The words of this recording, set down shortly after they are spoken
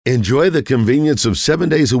Enjoy the convenience of 7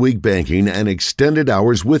 days a week banking and extended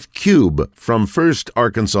hours with Cube from First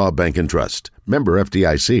Arkansas Bank and Trust. Member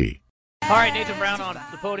FDIC. All right, Nathan Brown on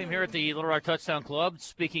the podium here at the Little Rock Touchdown Club,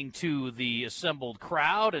 speaking to the assembled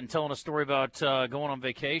crowd and telling a story about going on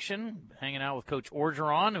vacation, hanging out with Coach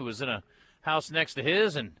Orgeron, who was in a house next to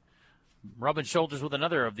his, and rubbing shoulders with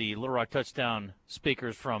another of the Little Rock Touchdown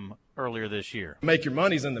speakers from earlier this year. Make your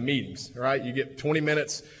monies in the meetings, right? You get 20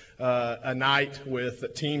 minutes a night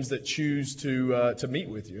with teams that choose to meet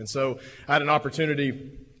with you. And so I had an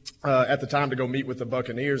opportunity at the time to go meet with the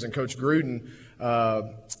Buccaneers, and Coach Gruden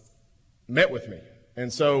met with me.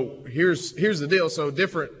 And so here's the deal. So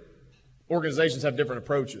different organizations have different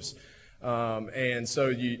approaches. And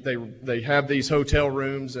so they have these hotel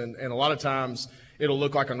rooms, and a lot of times it'll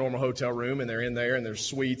look like a normal hotel room, and they're in there, and there's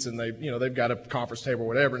suites, and they've got a conference table or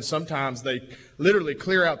whatever. And sometimes they literally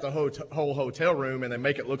clear out the whole hotel room, and they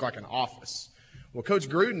make it look like an office. Well, Coach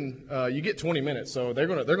Gruden, you get 20 minutes, so they're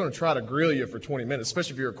gonna try to grill you for 20 minutes,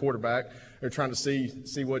 especially if you're a quarterback. They're trying to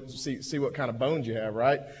see what kind of bones you have,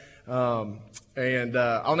 right? I'll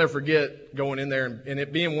never forget going in there and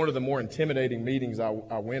it being one of the more intimidating meetings I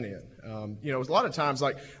went in. It was a lot of times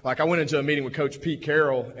like I went into a meeting with Coach Pete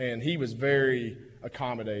Carroll, and he was very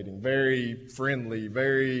accommodating, very friendly,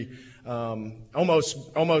 very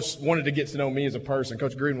almost wanted to get to know me as a person.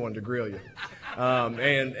 Coach Gruden wanted to grill you.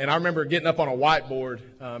 And I remember getting up on a whiteboard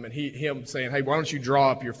and him saying, "Hey, why don't you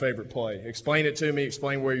draw up your favorite play? Explain it to me.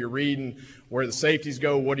 Explain where you're reading, where the safeties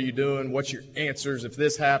go. What are you doing? What's your answers if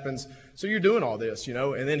this happens?" So you're doing all this,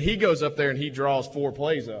 And then he goes up there and he draws 4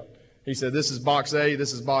 plays up. He said, "This is box A.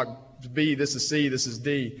 This is box B. This is C. This is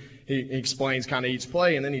D." He explains kind of each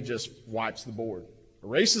play, and then he just wipes the board,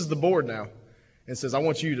 erases the board now, and says, "I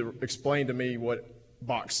want you to explain to me what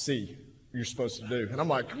box C you're supposed to do." And I'm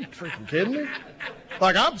like, "Are you freaking kidding me?"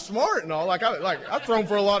 Like, I'm smart and all. I've thrown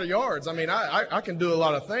for a lot of yards. I mean, I can do a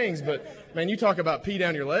lot of things, but man, you talk about pee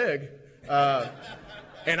down your leg.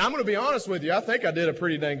 And I'm going to be honest with you, I think I did a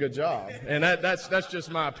pretty dang good job. And that's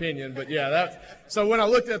just my opinion. But yeah, so when I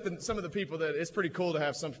looked at some of the people it's pretty cool to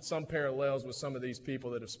have some parallels with some of these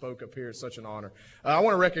people that have spoke up here. It's such an honor. I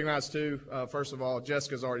want to recognize too, first of all,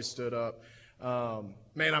 Jessica's already stood up.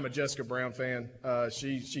 Man, I'm a Jessica Brown fan.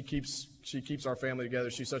 She keeps our family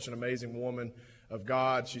together. She's such an amazing woman of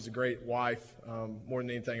God. She's a great wife, more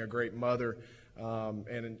than anything, a great mother.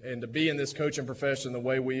 And to be in this coaching profession the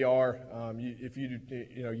way we are, if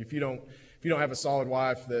you don't have a solid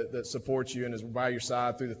wife that supports you and is by your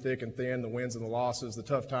side through the thick and thin, the wins and the losses, the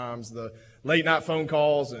tough times, the late night phone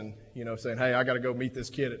calls, and saying, "Hey, I got to go meet this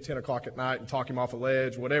kid at 10 o'clock at night and talk him off a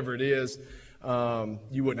ledge," whatever it is,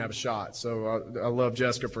 you wouldn't have a shot. So I love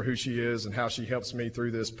Jessica for who she is and how she helps me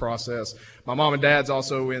through this process. My mom and dad's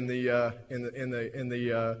also in the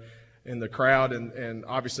crowd, and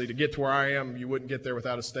obviously to get to where I am, you wouldn't get there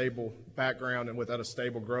without a stable background and without a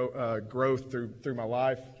stable growth through my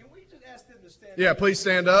life. Can we just ask them to stand up? Yeah, please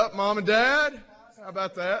stand up, Mom and Dad. How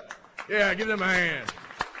about that? Yeah, give them a hand.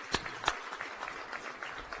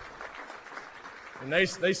 And they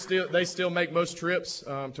still make most trips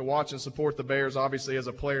to watch and support the Bears. Obviously, as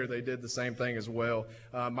a player, they did the same thing as well.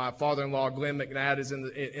 My father-in-law, Glenn McNatt, is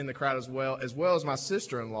in the crowd as well as my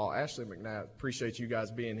sister-in-law, Ashley McNatt. Appreciate you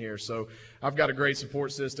guys being here. So I've got a great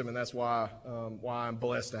support system, and that's why I'm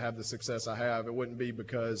blessed to have the success I have. It wouldn't be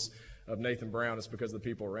because of Nathan Brown. It's because of the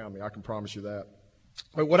people around me. I can promise you that.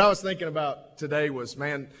 But what I was thinking about today was,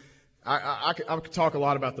 man, I could talk a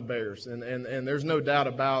lot about the Bears, and there's no doubt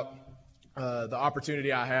about the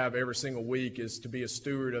opportunity I have every single week is to be a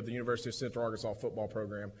steward of the University of Central Arkansas football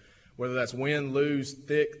program. Whether that's win, lose,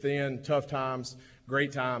 thick, thin, tough times,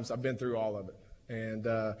 great times, I've been through all of it. And,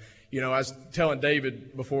 I was telling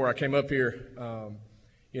David before I came up here, I'm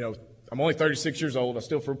only 36 years old. I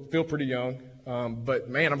still feel pretty young. But,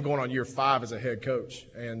 man, I'm going on year 5 as a head coach.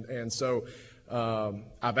 And so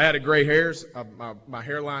I've added gray hairs. My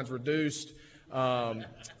hairline's reduced.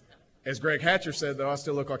 As Greg Hatcher said, though, I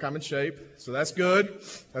still look like I'm in shape, so that's good.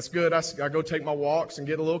 That's good. I go take my walks and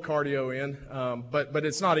get a little cardio in, but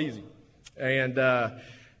it's not easy. And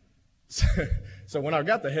so when I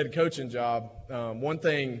got the head coaching job, one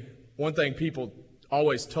thing people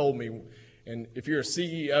always told me, and if you're a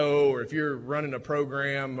CEO or if you're running a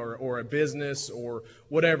program or a business or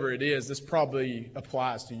whatever it is, this probably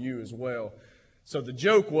applies to you as well. So the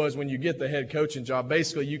joke was when you get the head coaching job,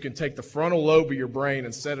 basically you can take the frontal lobe of your brain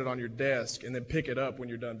and set it on your desk and then pick it up when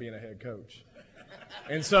you're done being a head coach.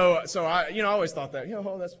 And so I always thought that,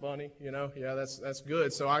 oh, that's funny, yeah, that's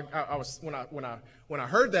good. So I was when I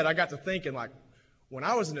heard that, I got to thinking, like, when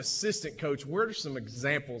I was an assistant coach, where are some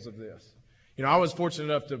examples of this? I was fortunate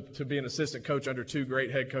enough to be an assistant coach under two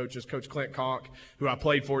great head coaches, Coach Clint Conk, who I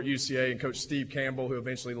played for at UCA, and Coach Steve Campbell, who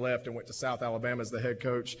eventually left and went to South Alabama as the head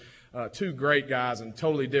coach. Two great guys and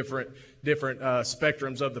totally different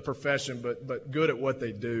spectrums of the profession, but good at what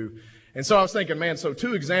they do. And so I was thinking, man, so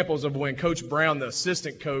two examples of when Coach Brown, the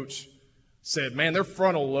assistant coach, said, man, their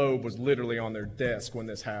frontal lobe was literally on their desk when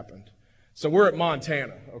this happened. So we're at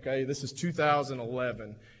Montana, okay? This is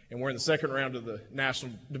 2011, and we're in the second round of the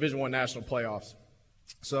Division I National Playoffs.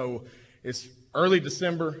 So it's early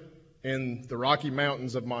December in the Rocky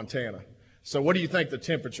Mountains of Montana. So what do you think the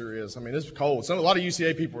temperature is? I mean, it's cold. A lot of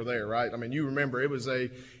UCA people were there, right? I mean, you remember it was a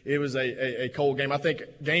cold game. I think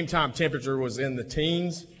game time temperature was in the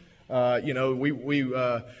teens.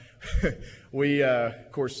 We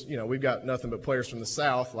of course, we've got nothing but players from the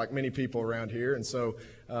South, like many people around here, and so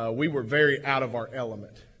we were very out of our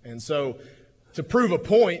element. And so to prove a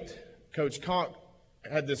point, Coach Conk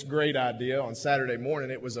had this great idea on Saturday morning.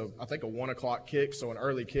 It was, I think, a 1 o'clock kick, so an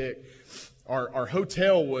early kick. Our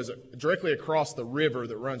hotel was directly across the river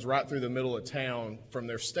that runs right through the middle of town from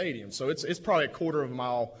their stadium. So it's probably a quarter of a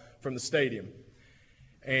mile from the stadium.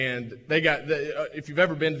 And they got, if you've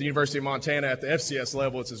ever been to the University of Montana at the FCS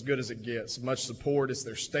level, it's as good as it gets. Much support. It's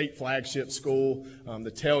their state flagship school.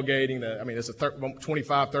 The tailgating, it's a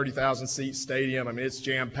 25,000, 30,000 seat stadium. I mean, it's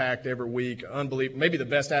jam-packed every week. Unbelievable. Maybe the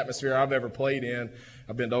best atmosphere I've ever played in.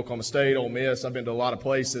 I've been to Oklahoma State, Ole Miss. I've been to a lot of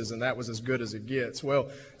places, and that was as good as it gets. Well,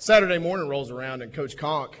 Saturday morning rolls around, and Coach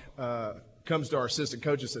Conk comes to our assistant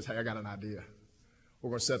coach and says, hey, I got an idea.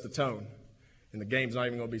 We're going to set the tone. And the game's not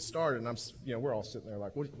even going to be started. And we're all sitting there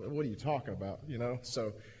like, what are you talking about?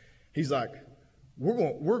 So he's like,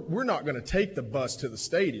 we're not going to take the bus to the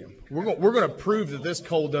stadium. We're going to prove that this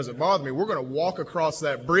cold doesn't bother me. We're going to walk across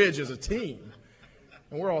that bridge as a team.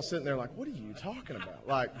 And we're all sitting there like, what are you talking about?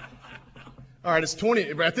 Like, all right, it's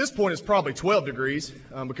 20. At this point, it's probably 12 degrees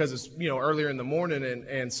because it's earlier in the morning,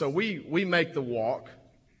 and so we make the walk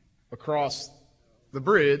across the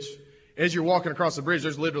bridge. As you're walking across the bridge,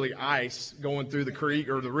 there's literally ice going through the creek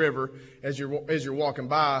or the river as you're walking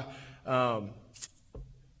by. And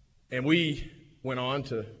we went on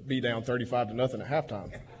to be down 35-0 at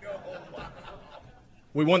halftime.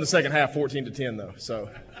 We won the second half 14-10 though. So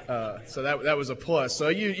that was a plus. So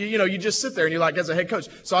you just sit there and you're like, as a head coach.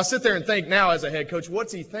 So I sit there and think now as a head coach,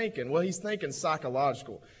 what's he thinking? Well, he's thinking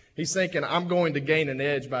psychological. He's thinking I'm going to gain an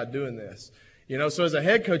edge by doing this. So as a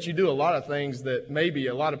head coach, you do a lot of things that maybe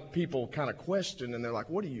a lot of people kind of question, and they're like,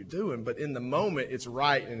 what are you doing? But in the moment, it's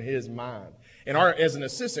right in his mind. And as an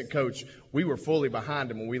assistant coach, we were fully behind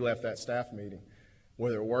him when we left that staff meeting.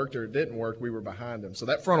 Whether it worked or it didn't work, we were behind him. So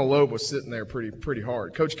that frontal lobe was sitting there pretty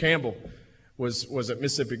hard. Coach Campbell was at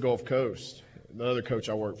Mississippi Gulf Coast, the other coach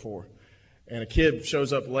I worked for. And a kid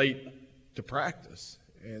shows up late to practice.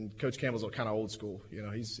 And Coach Campbell's kind of old school.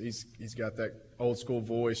 He's got that old school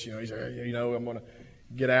voice. He's like, I'm going to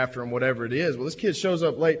get after him, whatever it is. Well, this kid shows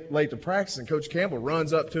up late to practice, and Coach Campbell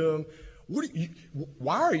runs up to him.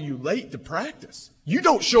 Why are you late to practice? You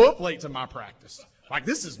don't show up late to my practice. Like,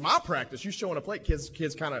 this is my practice. You showing up late. Kid's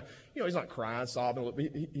kind of, he's not crying,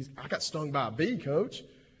 sobbing. I got stung by a bee, Coach.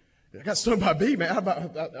 I got stung by a bee, man.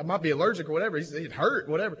 I might be allergic or whatever. It hurt,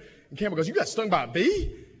 whatever. And Campbell goes, you got stung by a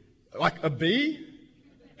bee? Like a bee?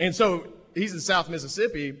 And so he's in South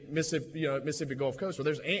Mississippi, Mississippi Gulf Coast, where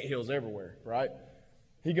there's anthills everywhere, right?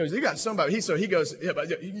 He goes, you got somebody. He goes, yeah, but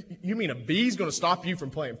you mean a bee's going to stop you from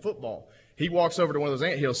playing football? He walks over to one of those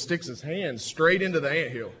anthills, sticks his hand straight into the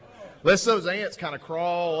anthill, lets those ants kind of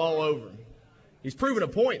crawl all over him. He's proving a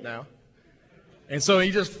point now. And so he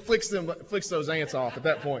just flicks those ants off at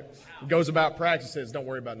that point. He goes about practice, says, don't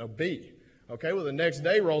worry about no bee. Okay, well, the next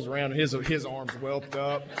day rolls around, and his arm's whelped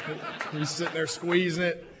up. He's sitting there squeezing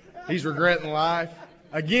it. He's regretting life.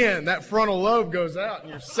 Again, that frontal lobe goes out, and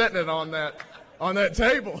you're setting it on that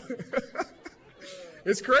table.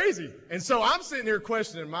 It's crazy. And so I'm sitting here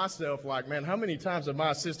questioning myself like, man, how many times have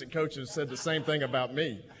my assistant coaches said the same thing about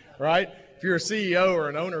me, right? If you're a CEO or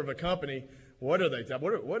an owner of a company, what are they?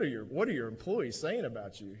 What are your employees saying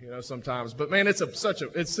about you? Sometimes. But man, it's such a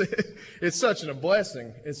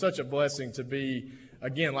blessing. It's such a blessing to be,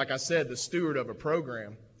 again, like I said, the steward of a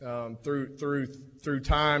program through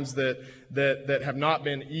times that have not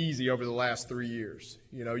been easy over the last 3 years.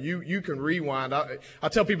 You can rewind. I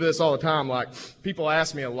tell people this all the time. Like, people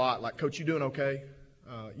ask me a lot, like, Coach, you doing okay?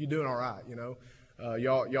 You doing all right?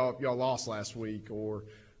 Y'all lost last week, or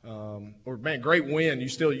man, great win.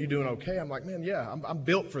 You doing okay? I'm like, man, yeah, I'm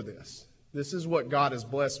built for this. This is what God has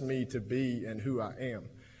blessed me to be and who I am.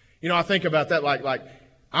 I think about that like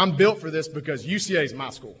I'm built for this because UCA is my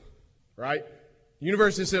school, right?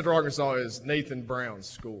 University of Central Arkansas is Nathan Brown's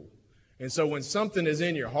school. And so when something is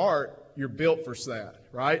in your heart, you're built for that,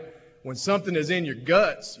 right? When something is in your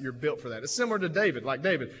guts, you're built for that. It's similar to David. Like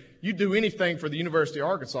David, you do anything for the University of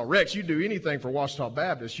Arkansas. Rex, you do anything for Ouachita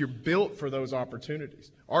Baptist. You're built for those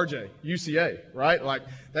opportunities. RJ, UCA, right? Like,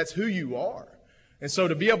 that's who you are. And so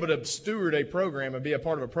to be able to steward a program and be a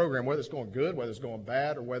part of a program, whether it's going good, whether it's going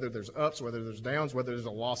bad, or whether there's ups, whether there's downs, whether there's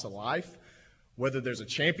a loss of life, whether there's a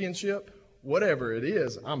championship, whatever it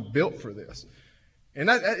is, I'm built for this. And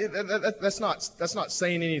that's not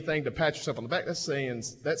saying anything to pat yourself on the back. That's saying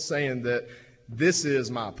that this is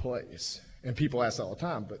my place. And people ask that all the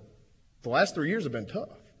time, but the last 3 years have been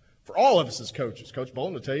tough for all of us as coaches. Coach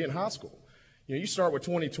Bolden will tell you in high school. You know, you start with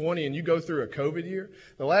 2020 and you go through a COVID year.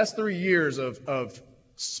 The last 3 years of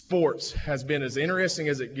sports has been as interesting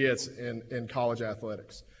as it gets in college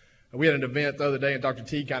athletics. We had an event the other day, and Dr.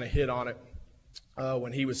 T kind of hit on it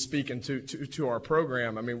when he was speaking to our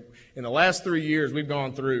program. I mean, in the last 3 years, we've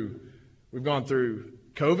gone through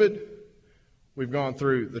COVID, we've gone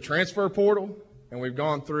through the transfer portal, and we've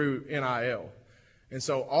gone through NIL. And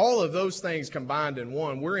so all of those things combined in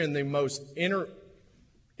one, we're in the most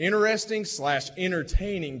interesting /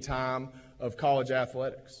 entertaining time of college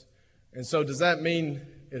athletics. And so does that mean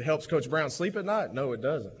it helps Coach Brown sleep at night? No, it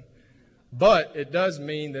doesn't. But it does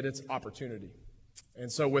mean that it's opportunity. And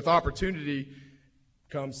so with opportunity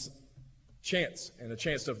comes chance, and a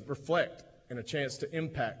chance to reflect, and a chance to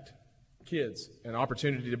impact kids, and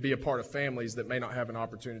opportunity to be a part of families that may not have an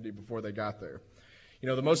opportunity before they got there. You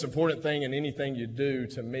know, the most important thing in anything you do,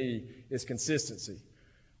 to me, is consistency.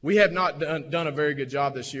 We have not done a very good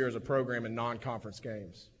job this year as a program in non-conference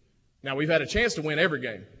games. Now, we've had a chance to win every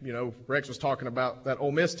game. You know, Rex was talking about that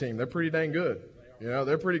Ole Miss team. They're pretty dang good. You know,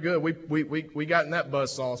 they're pretty good. We got in that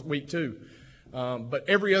buzzsaw week 2. But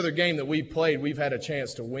every other game that we've played, we've had a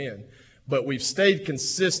chance to win. But we've stayed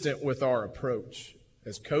consistent with our approach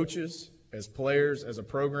as coaches, as players, as a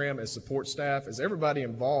program, as support staff, as everybody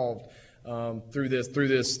involved through this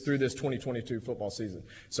 2022 football season.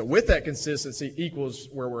 So with that consistency equals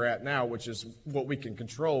where we're at now, which is what we can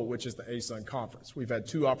control, which is the ASUN Conference. We've had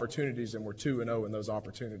 2 opportunities, and we're 2-0 in those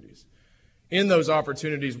opportunities. In those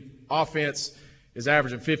opportunities, offense is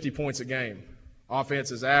averaging 50 points a game.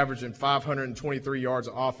 Offense is averaging 523 yards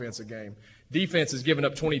of offense a game. Defense is giving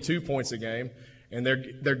up 22 points a game, and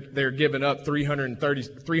they're giving up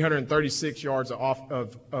 336 yards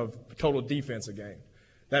of total defense a game.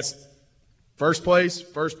 That's first place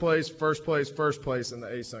in the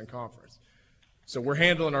ASUN Conference. So we're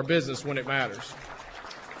handling our business when it matters.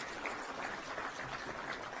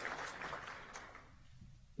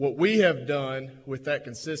 What we have done with that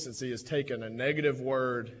consistency is taken a negative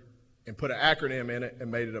word and put an acronym in it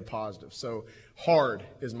and made it a positive. So hard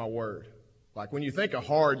is my word. Like when you think of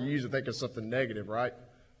hard, you usually think of something negative, right?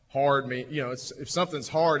 Hard means, you know, if something's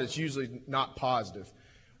hard, it's usually not positive.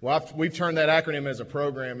 Well, we've turned that acronym as a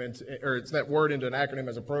program it's that word into an acronym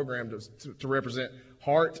as a program to represent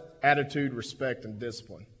heart, attitude, respect, and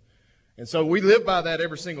discipline. And so we live by that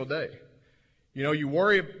every single day. You know, you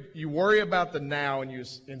worry about the now, and you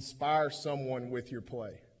inspire someone with your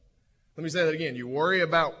play. Let me say that again. You worry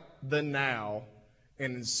about the now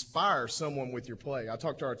and inspire someone with your play. I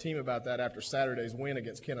talked to our team about that after Saturday's win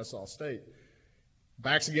against Kennesaw State.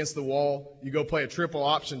 Backs against the wall. You go play a triple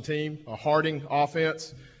option team, a Harding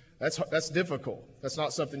offense. That's difficult. That's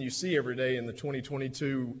not something you see every day in the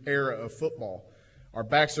 2022 era of football. Our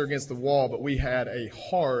backs are against the wall, but we had a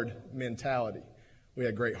hard mentality. We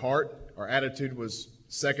had great heart. Our attitude was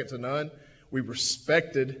second to none. We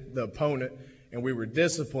respected the opponent, and we were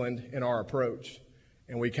disciplined in our approach,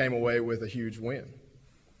 and we came away with a huge win.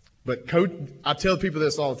 But coach, I tell people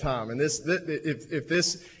this all the time, and if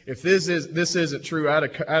this isn't true, I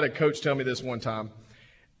had a coach tell me this one time.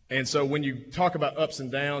 And so when you talk about ups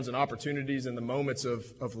and downs and opportunities and the moments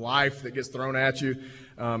of life that gets thrown at you,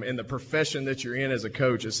 and the profession that you're in as a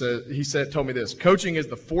coach, he told me this: coaching is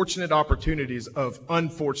the fortunate opportunities of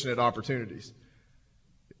unfortunate opportunities.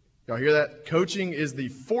 Y'all hear that? Coaching is the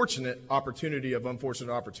fortunate opportunity of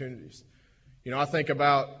unfortunate opportunities. You know, I think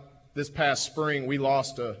about this past spring, we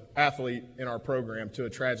lost an athlete in our program to a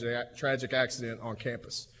tragic accident on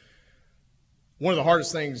campus. One of the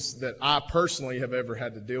hardest things that I personally have ever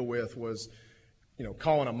had to deal with was, you know,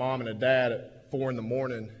 calling a mom and a dad at 4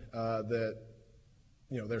 a.m. that,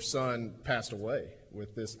 you know, their son passed away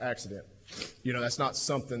with this accident. You know, that's not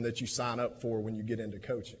something that you sign up for when you get into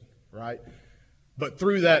coaching, right? But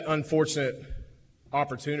through that unfortunate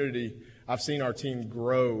opportunity, I've seen our team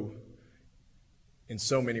grow in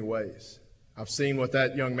so many ways. I've seen what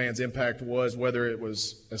that young man's impact was, whether it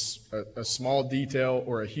was a small detail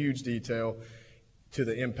or a huge detail, to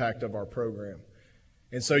the impact of our program.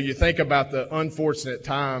 And so you think about the unfortunate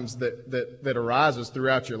times that arises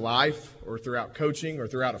throughout your life or throughout coaching or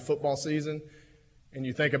throughout a football season, and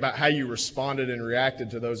you think about how you responded and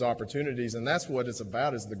reacted to those opportunities, and that's what it's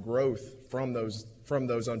about, is the growth from those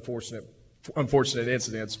unfortunate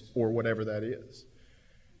incidents or whatever that is.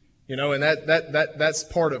 You know, and that's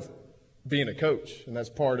part of being a coach, and that's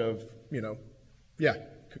part of,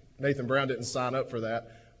 Nathan Brown didn't sign up for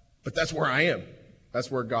that, but that's where I am. That's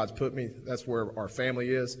where God's put me. That's where our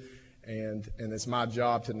family is. And it's my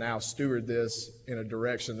job to now steward this in a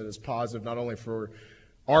direction that is positive, not only for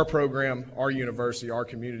our program, our university, our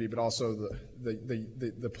community, but also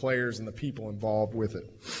the players and the people involved with it.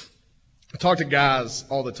 I talk to guys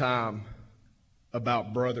all the time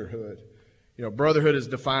about brotherhood. You know, brotherhood is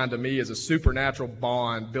defined to me as a supernatural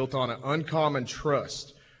bond built on an uncommon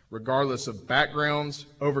trust, regardless of backgrounds,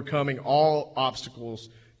 overcoming all obstacles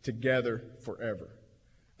together forever.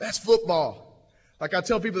 That's football. Like, I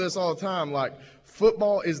tell people this all the time, like,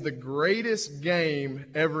 football is the greatest game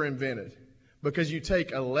ever invented, because you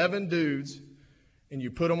take 11 dudes and you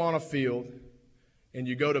put them on a field and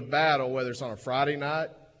you go to battle, whether it's on a Friday night,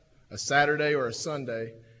 a Saturday, or a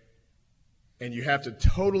Sunday, and you have to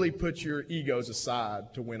totally put your egos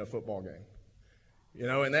aside to win a football game. You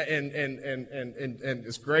know, and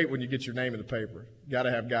it's great when you get your name in the paper. You got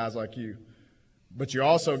to have guys like you. But you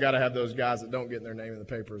also got to have those guys that don't get their name in the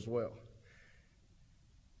paper as well.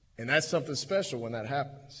 And that's something special when that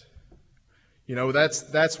happens. You know,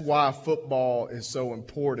 that's why football is so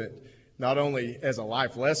important, not only as a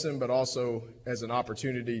life lesson, but also as an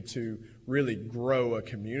opportunity to really grow a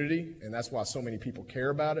community. And that's why so many people care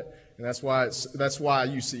about it. And that's why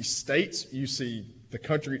you see states, you see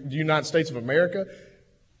the United States of America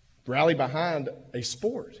rally behind a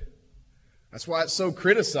sport. That's why it's so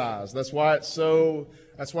criticized. That's why it's so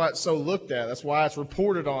looked at. That's why it's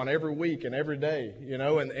reported on every week and every day, you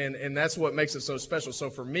know, and that's what makes it so special. So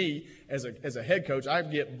for me, as a head coach, I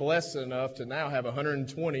get blessed enough to now have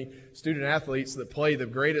 120 student athletes that play the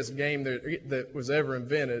greatest game that was ever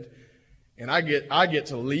invented. And I get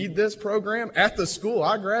to lead this program at the school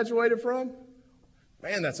I graduated from.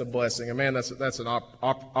 Man, that's a blessing. And man, that's an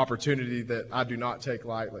opportunity that I do not take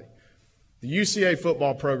lightly. The UCA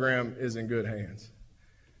football program is in good hands.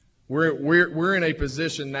 We're in a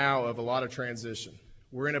position now of a lot of transition.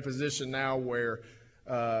 We're in a position now where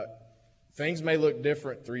things may look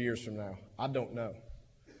different 3 years from now. I don't know.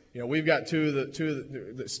 You know, we've got two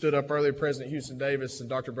that stood up earlier, President Houston Davis and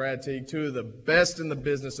Dr. Brad Teague, two of the best in the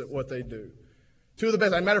business at what they do. Two of the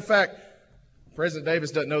best. As a matter of fact, President Davis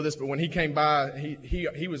doesn't know this, but when he came by,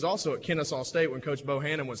 he was also at Kennesaw State when Coach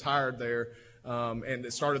Bohannon was hired there.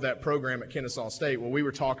 And started that program at Kennesaw State. Well, we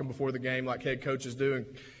were talking before the game like head coaches do,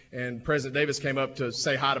 and President Davis came up to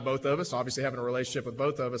say hi to both of us, obviously having a relationship with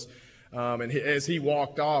both of us. As he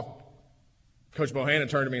walked off, Coach Bohannon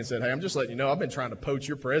turned to me and said, "Hey, I'm just letting you know, I've been trying to poach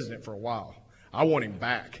your president for a while. I want him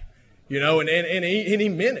back." You know, and he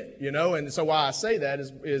meant it, you know, and so why I say that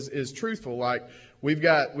is truthful. Like, we've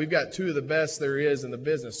got two of the best there is in the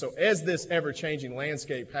business. So as this ever-changing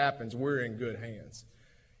landscape happens, we're in good hands.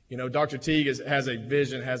 You know, Dr. Teague has a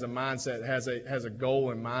vision, has a mindset, has a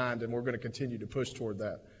goal in mind, and we're going to continue to push toward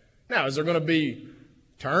that. Now, is there going to be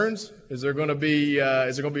turns? Is there going to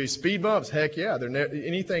be speed bumps? Heck yeah.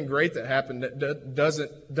 Anything great that happened that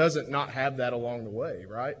doesn't not have that along the way,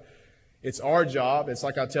 right? It's our job. It's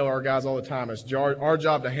like I tell our guys all the time. It's our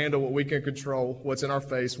job to handle what we can control, what's in our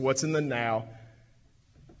face, what's in the now,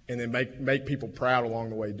 and then make people proud along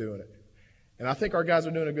the way doing it. And I think our guys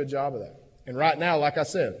are doing a good job of that. And right now, like I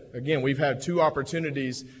said, again, we've had two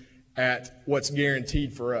opportunities at what's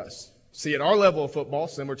guaranteed for us. See, at our level of football,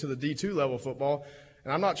 similar to the D2 level of football,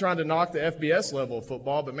 and I'm not trying to knock the FBS level of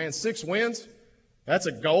football, but man, 6 wins, that's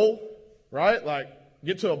a goal, right? Like,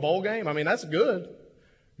 get to a bowl game. I mean, that's good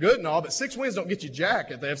and all, but 6 wins don't get you jack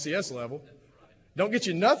at the FCS level. Don't get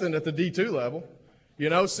you nothing at the D2 level. You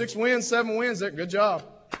know, 6 wins, 7 wins, good job.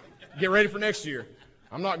 Get ready for next year.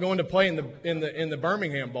 I'm not going to play in the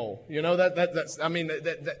Birmingham Bowl. You know,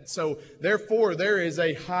 so therefore there is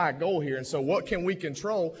a high goal here. And so what can we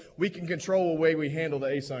control? We can control the way we handle the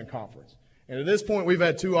ASUN conference. And at this point, we've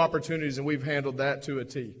had 2 opportunities, and we've handled that to a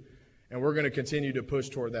T. And we're going to continue to push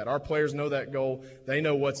toward that. Our players know that goal. They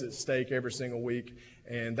know what's at stake every single week.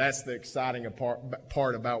 And that's the exciting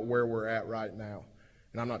part about where we're at right now.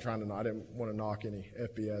 And I didn't want to knock any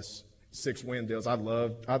FBS 6-win deals. I'd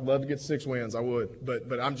love to get 6 wins. I would, but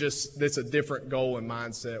it's a different goal and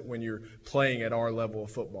mindset when you're playing at our level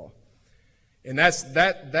of football. And that's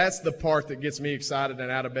the part that gets me excited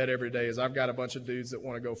and out of bed every day. Is I've got a bunch of dudes that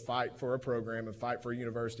want to go fight for a program and fight for a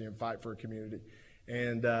university and fight for a community.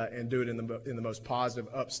 and do it in the most positive,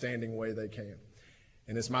 upstanding way they can.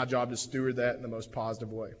 And it's my job to steward that in the most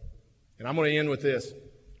positive way. And I'm going to end with this.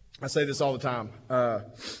 I say this all the time,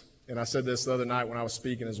 and I said this the other night when I was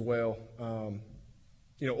speaking as well.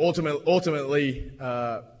 Ultimately,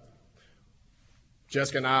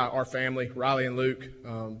 Jessica and I, our family, Riley and Luke,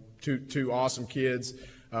 two awesome kids.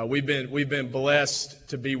 We've been blessed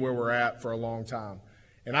to be where we're at for a long time,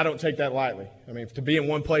 and I don't take that lightly. I mean, to be in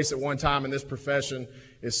one place at one time in this profession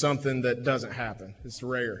is something that doesn't happen. It's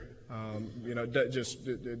rare. I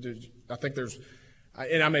think there's,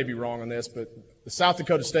 and I may be wrong on this, but the South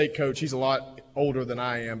Dakota State coach, he's a lot older than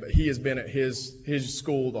I am, but he has been at his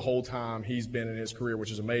school the whole time he's been in his career, which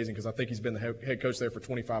is amazing because I think he's been the head coach there for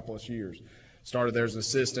 25 plus years. Started there as an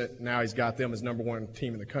assistant. Now he's got them as number one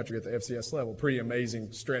team in the country at the FCS level. Pretty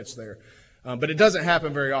amazing stretch there. But it doesn't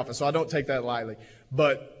happen very often, so I don't take that lightly.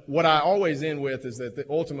 But what I always end with is that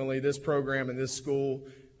ultimately this program and this school,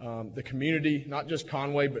 the community, not just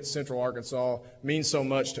Conway but Central Arkansas, means so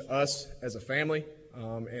much to us as a family.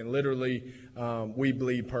 And literally, we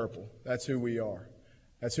bleed purple. That's who we are.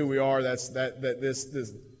 That's who we are.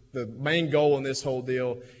 The main goal in this whole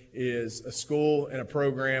deal is a school and a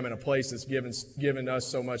program and a place that's given us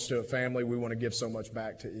so much to a family. We want to give so much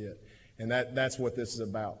back to it. And that's what this is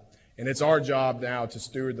about. And it's our job now to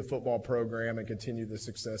steward the football program and continue the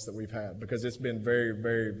success that we've had because it's been very,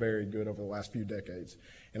 very, very good over the last few decades.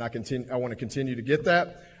 And I want to continue to get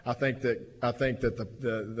that. I think that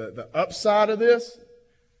the upside of this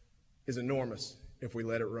is enormous if we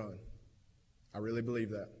let it run. I really believe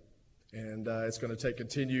that. And it's going to take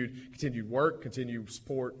continued work, continued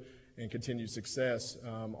support, and continued success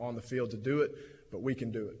on the field to do it, but we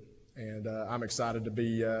can do it. And I'm excited to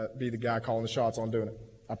be the guy calling the shots on doing it.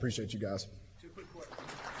 I appreciate you guys. Two quick questions.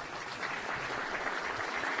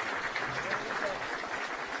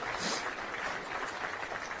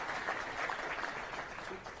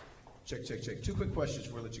 Check. Two quick questions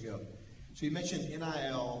before I let you go. So you mentioned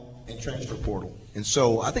NIL and transfer portal. And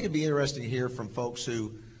so I think it'd be interesting to hear from folks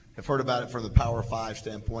who have heard about it from the Power 5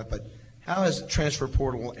 standpoint, but how has transfer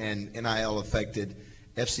portal and NIL affected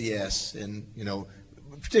FCS and,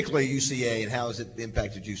 particularly UCA, and how has it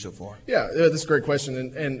impacted you so far? Yeah, that's a great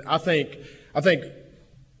question. And I think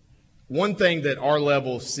one thing that our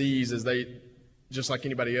level sees is just like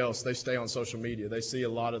anybody else, they stay on social media. They see a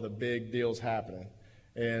lot of the big deals happening.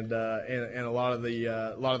 And a lot of the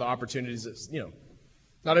opportunities that,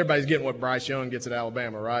 not everybody's getting what Bryce Young gets at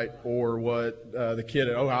Alabama, right? Or what the kid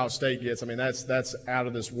at Ohio State gets. I mean, that's out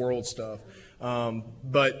of this world stuff.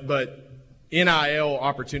 But NIL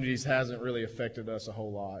opportunities hasn't really affected us a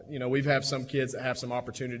whole lot. We've had some kids that have some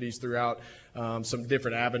opportunities throughout some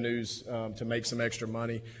different avenues to make some extra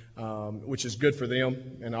money, which is good for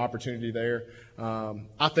them, an opportunity there.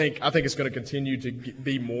 I think it's going to continue to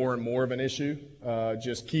be more and more of an issue,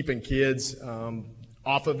 just keeping kids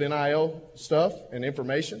off of NIL stuff and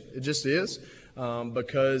information. It just is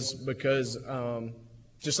because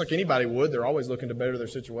just like anybody would, they're always looking to better their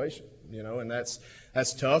situation, and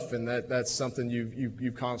that's tough, and that's something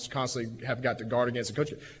you constantly have got to guard against.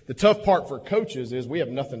 The tough part for coaches is we have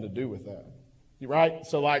nothing to do with that, right?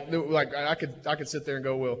 So like I could sit there and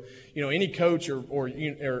go, well, any coach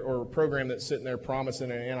or program that's sitting there promising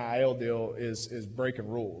an NIL deal is breaking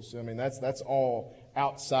rules. I mean, that's all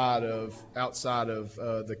outside of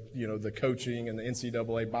the coaching and the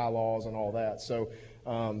NCAA bylaws and all that. So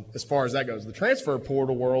as far as that goes, the transfer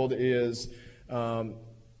portal world is.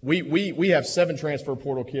 We have 7 transfer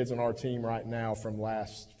portal kids on our team right now from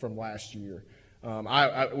last year.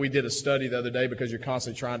 We did a study the other day because you're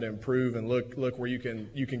constantly trying to improve and look where you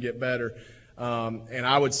can get better. And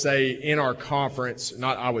I would say in our conference,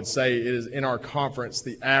 it is in our conference,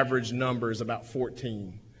 the average number is about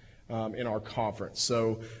 14 in our conference.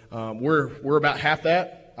 So we're about half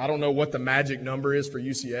that. I don't know what the magic number is for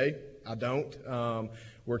UCA. I don't.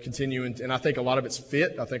 We're continuing, and I think a lot of it's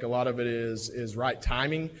fit. I think a lot of it is right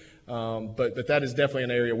timing. But that is definitely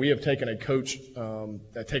an area we have taken a coach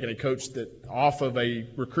that off of a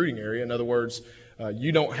recruiting area. In other words,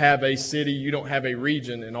 you don't have a city, you don't have a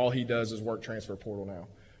region, and all he does is work transfer portal now.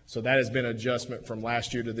 So that has been an adjustment from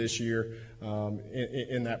last year to this year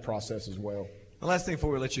in that process as well. The last thing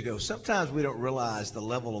before we let you go, sometimes we don't realize the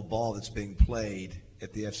level of ball that's being played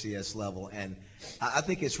at the FCS level, and I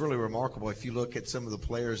think it's really remarkable if you look at some of the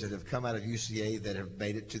players that have come out of UCA that have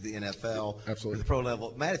made it to the NFL, absolutely, to the pro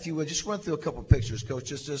level. Matt, if you would just run through a couple of pictures, Coach.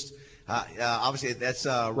 Just obviously that's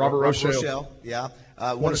Robert Rochelle. Yeah,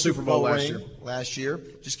 won a Super Bowl last year.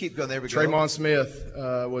 Just keep going. There we go. Tremont Smith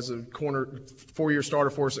was a 4-year starter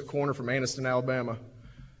for us at corner from Anniston, Alabama.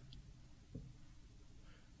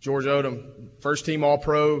 George Odom, first team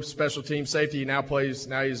All-Pro, special team safety. Now he's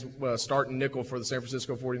starting nickel for the San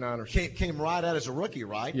Francisco 49ers. Came right out as a rookie,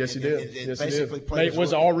 right? Yes, he did. And Yes, he did. played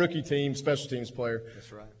Was an all-rookie team, special teams player.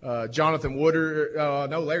 That's right. Jonathan Woodard,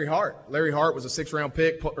 Larry Hart. Larry Hart was a fifth-round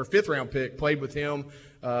pick, played with him,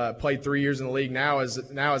 played 3 years in the league, now is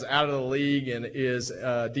out of the league and is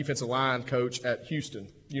defensive line coach at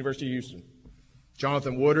University of Houston.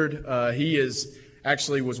 Jonathan Woodard, he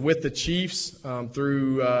was with the Chiefs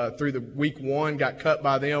through the week 1, got cut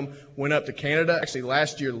by them, went up to Canada. Actually,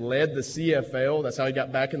 last year led the CFL. That's how he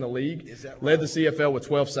got back in the league. Is that right? Led the CFL with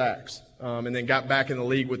 12 sacks, and then got back in the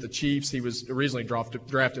league with the Chiefs. He was originally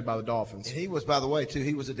drafted by the Dolphins. And he was, by the way, too.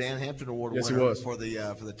 He was a Dan Hampton Award winner Yes, he was. for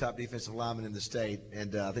the top defensive lineman in the state,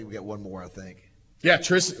 and I think we got one more. I think. Yeah,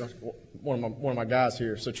 Tristan, one of my guys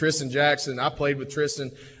here. So Tristan Jackson, I played with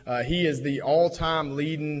Tristan. He is the all-time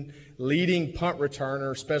leading punt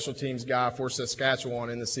returner, special teams guy for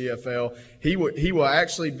Saskatchewan in the CFL. He will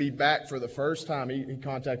actually be back for the first time. He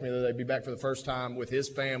contacted me the other day. Be back for the first time with his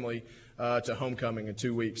family to homecoming in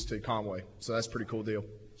 2 weeks to Conway. So that's a pretty cool deal.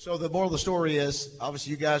 So the moral of the story is,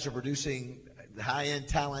 obviously, you guys are producing high-end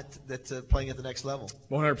talent that's playing at the next level.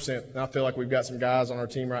 100%. And I feel like we've got some guys on our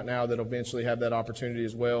team right now that eventually have that opportunity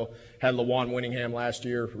as well. Had LaJuan Winningham last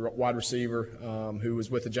year, wide receiver, who was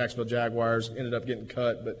with the Jacksonville Jaguars, ended up getting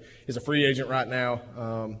cut, but is a free agent right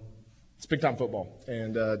now. It's big-time football,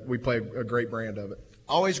 and we play a great brand of it.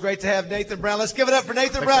 Always great to have Nathan Brown. Let's give it up for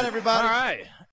Nathan Brown, everybody. All right.